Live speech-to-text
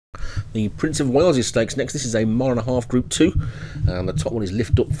The Prince of Wales Stakes next. This is a mile-and-a-half Group 2. And the top one is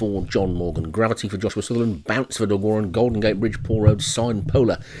Lift Up for John Morgan, Gravity for Joshua Sutherland, Bounce for Doug Warren, Golden Gate Bridge, Paul Rhodes, Sign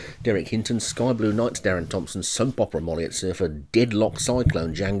Polar, Derek Hinton, Sky Blue Knights, Darren Thompson, Soap Opera, Molly at Surfer, Deadlock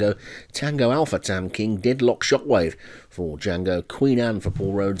Cyclone, Django, Tango Alpha, Tam King, Deadlock Shockwave for Django, Queen Anne for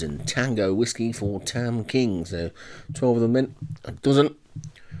Paul Rhodes, and Tango Whiskey for Tam King. So 12 of them meant a dozen.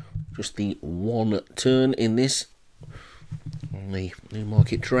 Just the one turn in this on the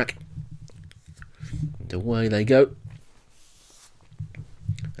Newmarket track. And away they go.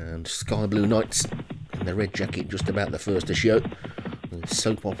 And Sky Blue Knights in the red jacket just about the first to show. With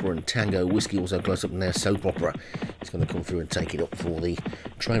Soap Opera and Tango Whiskey also close up, and now Soap Opera is going to come through and take it up for the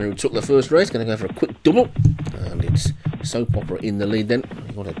trainer who took the first race. Going to go for a quick double, and it's Soap Opera in the lead then.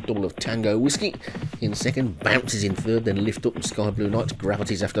 We've got a double of Tango Whiskey in second, Bounces in third, then Lift Up and Sky Blue Knights,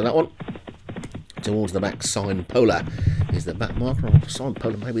 Gravities after that one. Towards the back, Sign Polar is the back marker. Sign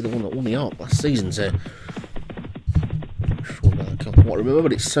Polar may be the one that won the Arc last season, so I can't quite remember,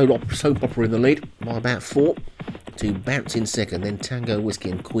 but it's Soap Opera in the lead by about 4. To Bounce in second, then Tango Whiskey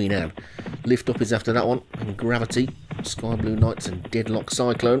and Queen Anne. Lift Up is after that one, and Gravity, Sky Blue Knights and Deadlock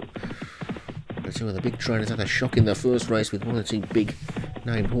Cyclone. But two of the big trainers had a shock in their first race with one or two big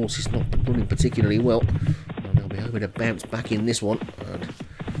named horses not running particularly well. And they'll be hoping to bounce back in this one. And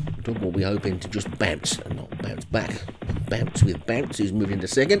Doug will be hoping to just bounce and not bounce back. Bounce with Bounce, who's moved into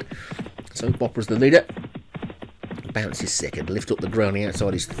second. Soap Opera's the leader. Bounce is second. Lift Up the ground on the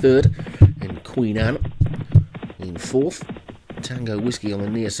outside is third. And Queen Anne in fourth. Tango Whiskey on the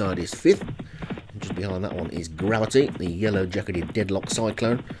near side is fifth. And just behind that one is Gravity, the yellow jacketed Deadlock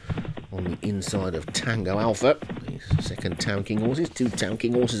Cyclone. On the inside of Tango Alpha, the second Town King horses, 2 Town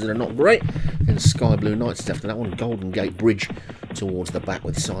King horses that are not great. Then Sky Blue Knights after that one, Golden Gate Bridge towards the back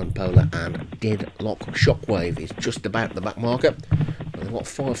with Sign Polar, and Deadlock Shockwave is just about the back marker. They've got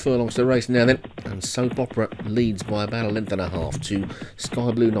 5 furlongs to race now then, and Soap Opera leads by about a length and a half to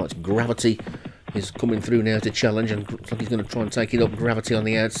Sky Blue Knights. Gravity is coming through now to challenge, and looks like he's going to try and take it up. Gravity on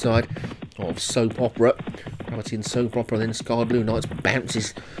the outside of Soap Opera. Gravity and Soap Opera, then Sky Blue Knights. Bounce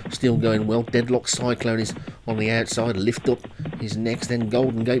is still going well. Deadlock Cyclone is on the outside. Lift Up is next, then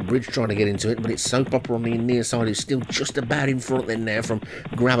Golden Gate Bridge trying to get into it, but it's Soap Opera on the near side who's still just about in front then now from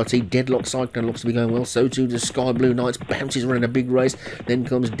Gravity. Deadlock Cyclone looks to be going well, so too does Sky Blue Knights. Bounce is running a big race, then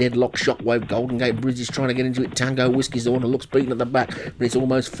comes Deadlock Shockwave. Golden Gate Bridge is trying to get into it. Tango Whiskey's the one that looks beaten at the back, but it's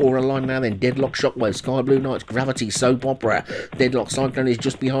almost 4 in a line now then. Deadlock Shockwave, Sky Blue Knights, Gravity, Soap Opera. Deadlock Cyclone is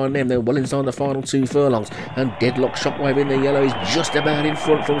just behind them. They're well inside the final 2 furlongs, and Deadlock Shockwave in the yellow is just about in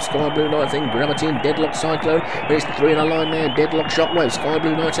front from Sky Blue Knights, then Gravity and Deadlock Cyclone, but it's 3 in a line there. Deadlock Shockwave, Sky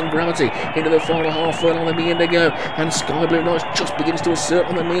Blue Knights and Gravity into the final half furlong. They begin to go, and Sky Blue Knights just begins to assert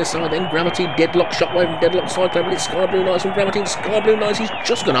on the near side, then Gravity, Deadlock Shockwave and Deadlock Cyclone, but it's Sky Blue Knights and Gravity, and Sky Blue Knights is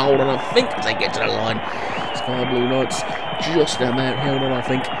just going to hold on, I think, as they get to the line. Sky Blue Knights just about held on, I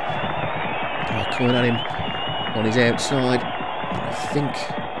think. Coming at him on his outside, and I think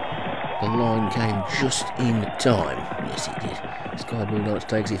the line came just in time. Yes, it did. Sky Blue Knights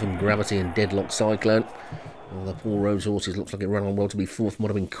takes it from Gravity and Deadlock Cyclone. Well, the Paul Rhodes horses looks like it ran on well to be fourth. Might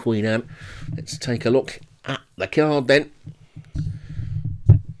have been Queen Anne. Let's take a look at the card then.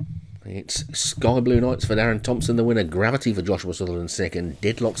 It's Sky Blue Knights for Darren Thompson, the winner. Gravity for Joshua Sutherland second.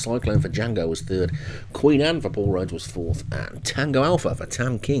 Deadlock Cyclone for Django was third. Queen Anne for Paul Rhodes was fourth. And Tango Alpha for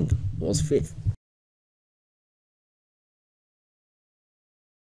Tam King was fifth.